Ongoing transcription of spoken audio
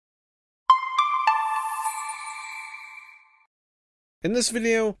In this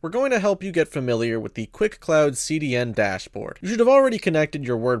video, we're going to help you get familiar with the QUIC.cloud CDN Dashboard. You should have already connected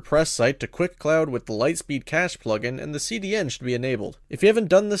your WordPress site to QUIC.cloud with the LiteSpeed Cache plugin, and the CDN should be enabled. If you haven't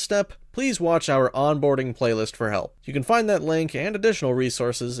done this step, please watch our onboarding playlist for help. You can find that link and additional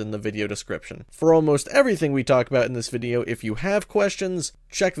resources in the video description. For almost everything we talk about in this video, if you have questions,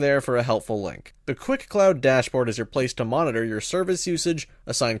 check there for a helpful link. The QUIC.cloud Dashboard is your place to monitor your service usage,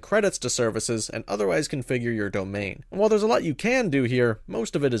 assign credits to services, and otherwise configure your domain. And while there's a lot you can do here,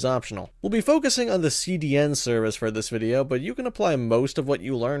 most of it is optional. We'll be focusing on the CDN service for this video, but you can apply most of what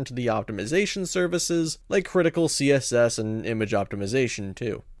you learn to the optimization services, like critical CSS and image optimization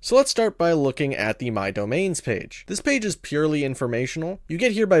too. So let's start by looking at the My Domains page. This page is purely informational. You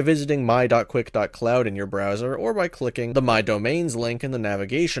get here by visiting my.quic.cloud in your browser or by clicking the My Domains link in the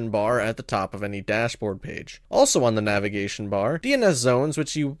navigation bar at the top of any dashboard page. Also on the navigation bar, DNS Zones,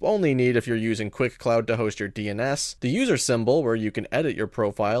 which you only need if you're using QUIC.cloud to host your DNS, the user symbol where you can edit your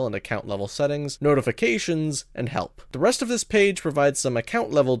profile and account level settings, notifications, and help. The rest of this page provides some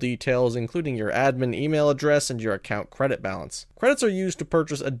account level details, including your admin email address and your account credit balance. Credits are used to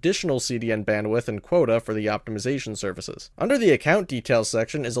purchase additional CDN bandwidth and quota for the optimization services. Under the account details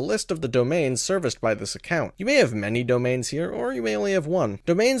section is a list of the domains serviced by this account. You may have many domains here, or you may only have one.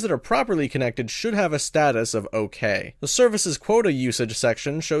 Domains that are properly connected should have a status of OK. The services quota usage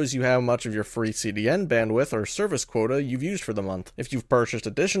section shows you how much of your free CDN bandwidth or service quota you've used for the month. If you've purchased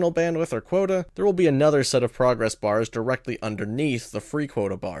additional bandwidth or quota, there will be another set of progress bars directly underneath the free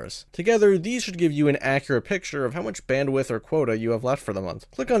quota bars. Together, these should give you an accurate picture of how much bandwidth or quota you have left for the month.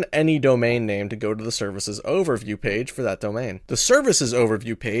 Click on any domain name to go to the services overview page for that domain. The services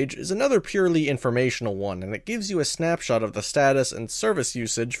overview page is another purely informational one, and it gives you a snapshot of the status and service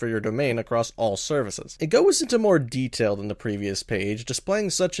usage for your domain across all services. It goes into more detail than the previous page, displaying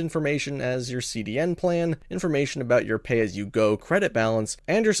such information as your CDN plan, information about your pay-as-you-go credit balance,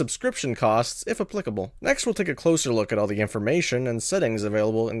 and your subscription costs if applicable. Next, we'll take a closer look at all the information and settings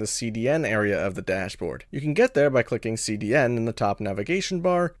available in the CDN area of the dashboard. You can get there by clicking CDN in the top navigation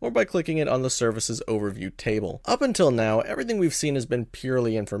bar, or by clicking it on the Services Overview table. Up until now, everything we've seen has been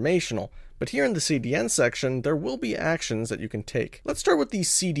purely informational, but here in the CDN section, there will be actions that you can take. Let's start with the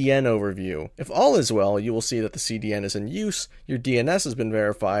CDN overview. If all is well, you will see that the CDN is in use, your DNS has been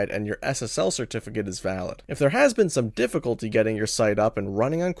verified, and your SSL certificate is valid. If there has been some difficulty getting your site up and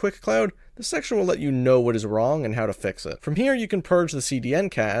running on QUIC.cloud, this section will let you know what is wrong and how to fix it. From here, you can purge the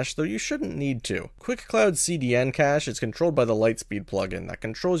CDN cache, though you shouldn't need to. QUIC.cloud CDN cache is controlled by the LiteSpeed plugin that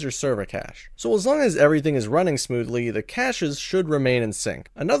controls your server cache. So as long as everything is running smoothly, the caches should remain in sync.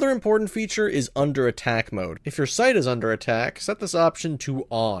 Another important feature is under attack mode. If your site is under attack, set this option to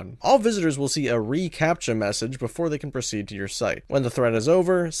on. All visitors will see a reCAPTCHA message before they can proceed to your site. When the threat is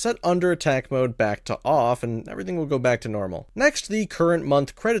over, set under attack mode back to off and everything will go back to normal. Next, the current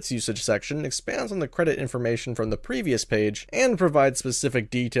month credits usage section expands on the credit information from the previous page and provides specific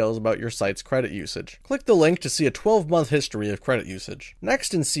details about your site's credit usage. Click the link to see a 12-month history of credit usage.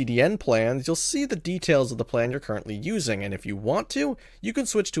 Next, in CDN plans, you'll see the details of the plan you're currently using, and if you want to, you can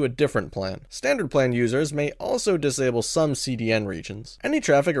switch to a different plan. Standard plan users may also disable some CDN regions. Any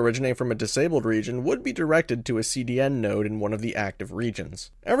traffic originating from a disabled region would be directed to a CDN node in one of the active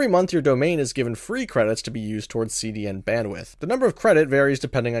regions. Every month, your domain is given free credits to be used towards CDN bandwidth. The number of credit varies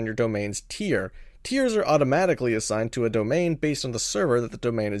depending on your domain's tier. Tiers are automatically assigned to a domain based on the server that the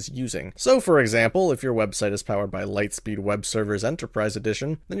domain is using. So for example, if your website is powered by LiteSpeed Web Servers Enterprise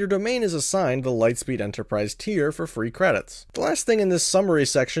Edition, then your domain is assigned the LiteSpeed Enterprise tier for free credits. The last thing in this summary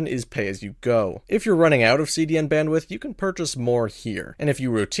section is pay-as-you-go. If you're running out of CDN bandwidth, you can purchase more here. And if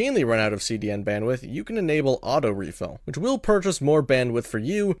you routinely run out of CDN bandwidth, you can enable auto refill, which will purchase more bandwidth for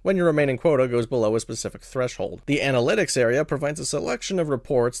you when your remaining quota goes below a specific threshold. The analytics area provides a selection of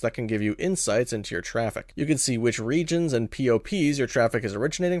reports that can give you insights into your traffic. You can see which regions and POPs your traffic is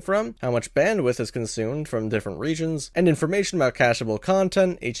originating from, how much bandwidth is consumed from different regions, and information about cacheable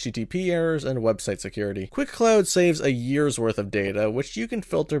content, HTTP errors, and website security. QUIC.cloud saves a year's worth of data, which you can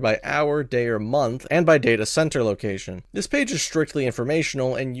filter by hour, day, or month, and by data center location. This page is strictly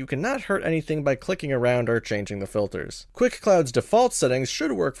informational, and you cannot hurt anything by clicking around or changing the filters. QUIC.cloud's default settings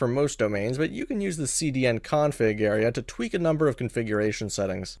should work for most domains, but you can use the CDN config area to tweak a number of configuration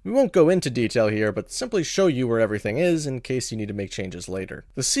settings. We won't go into detail here, earlier, but simply show you where everything is in case you need to make changes later.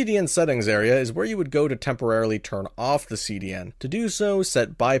 The CDN settings area is where you would go to temporarily turn off the CDN. To do so,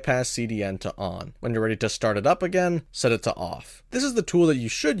 set bypass CDN to on. When you're ready to start it up again, set it to off. This is the tool that you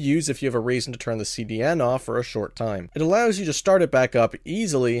should use if you have a reason to turn the CDN off for a short time. It allows you to start it back up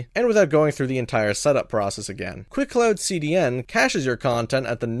easily and without going through the entire setup process again. QUIC.cloud CDN caches your content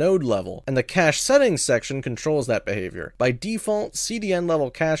at the node level, and the cache settings section controls that behavior. By default, CDN level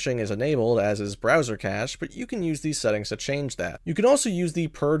caching is enabled, as is browser cache, but you can use these settings to change that. You can also use the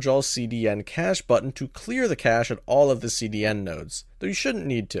Purge All CDN Cache button to clear the cache at all of the CDN nodes, though you shouldn't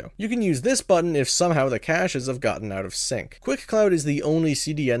need to. You can use this button if somehow the caches have gotten out of sync. QUIC.cloud is the only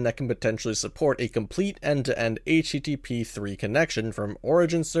CDN that can potentially support a complete end-to-end HTTP 3 connection from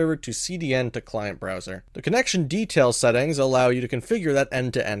origin server to CDN to client browser. The connection detail settings allow you to configure that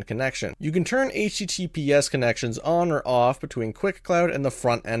end-to-end connection. You can turn HTTPS connections on or off between QUIC.cloud and the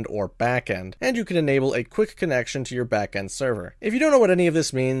front end or back end, and you can enable a quick connection to your back end server. If you don't know what any of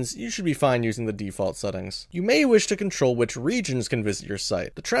this means, you should be fine using the default settings. You may wish to control which regions can visit your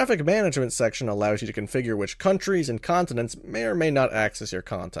site. The traffic management section allows you to configure which countries and continents may or may not access your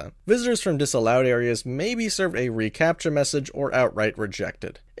content. Visitors from disallowed areas may be served a reCAPTCHA message or outright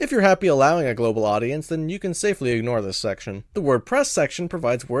rejected. If you're happy allowing a global audience, then you can safely ignore this section. The WordPress section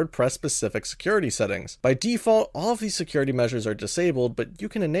provides WordPress-specific security settings. By default, all of these security measures are disabled, but you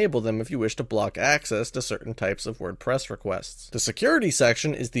can enable them if you wish to block access to certain types of WordPress requests. The security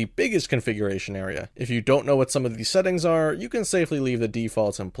section is the biggest configuration area. If you don't know what some of these settings are, you can safely leave the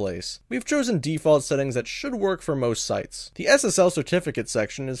defaults in place. We've chosen default settings that should work for most sites. The SSL certificate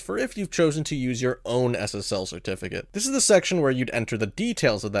section is for if you've chosen to use your own SSL certificate. This is the section where you'd enter the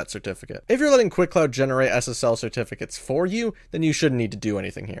details of that certificate. If you're letting QUIC.cloud generate SSL certificates for you, then you shouldn't need to do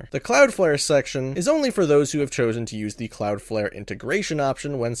anything here. The Cloudflare section is only for those who have chosen to use the Cloudflare integration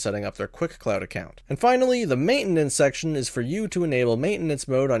option when setting up their QUIC.cloud account. And finally, the maintenance section is for you to enable maintenance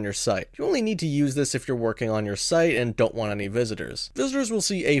mode on your site. You only need to use this if you're working on your site and don't want any visitors. Visitors will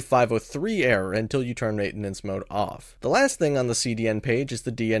see a 503 error until you turn maintenance mode off. The last thing on the CDN page is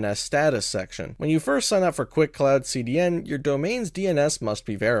the DNS status section. When you first sign up for QUIC.cloud CDN, your domain's DNS must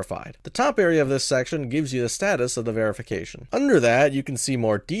be verified. The top area of this section gives you the status of the verification. Under that, you can see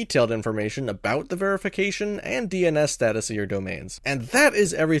more detailed information about the verification and DNS status of your domains. And that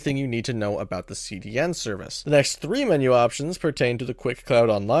is everything you need to know about the CDN service. The next three menu options pertain to the QUIC.cloud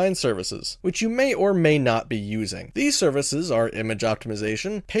Online services, which you may or may not be using. These services are image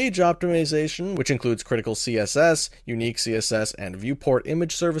optimization, page optimization, which includes critical CSS, unique CSS, and viewport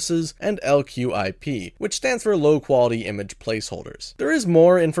image services, and LQIP, which stands for low quality image placeholders. There is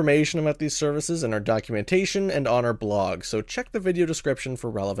more information about these services in our documentation and on our blog, so check the video description for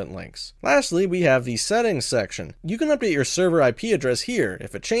relevant links. Lastly, we have the settings section. You can update your server IP address here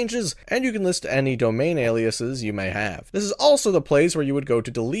if it changes, and you can list any domain aliases you may have. This is also the place where you would go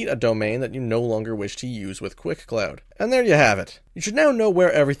to delete a domain that you no longer wish to use with QUIC.cloud. And there you have it. You should now know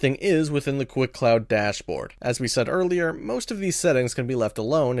where everything is within the QUIC.cloud Dashboard. As we said earlier, most of these settings can be left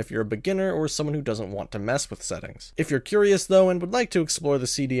alone if you're a beginner or someone who doesn't want to mess with settings. If you're curious though and would like to explore the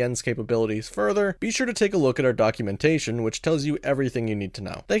CDN's capabilities further, be sure to take a look at our documentation, which tells you everything you need to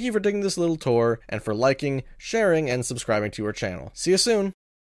know. Thank you for taking this little tour and for liking, sharing, and subscribing to our channel. See you soon!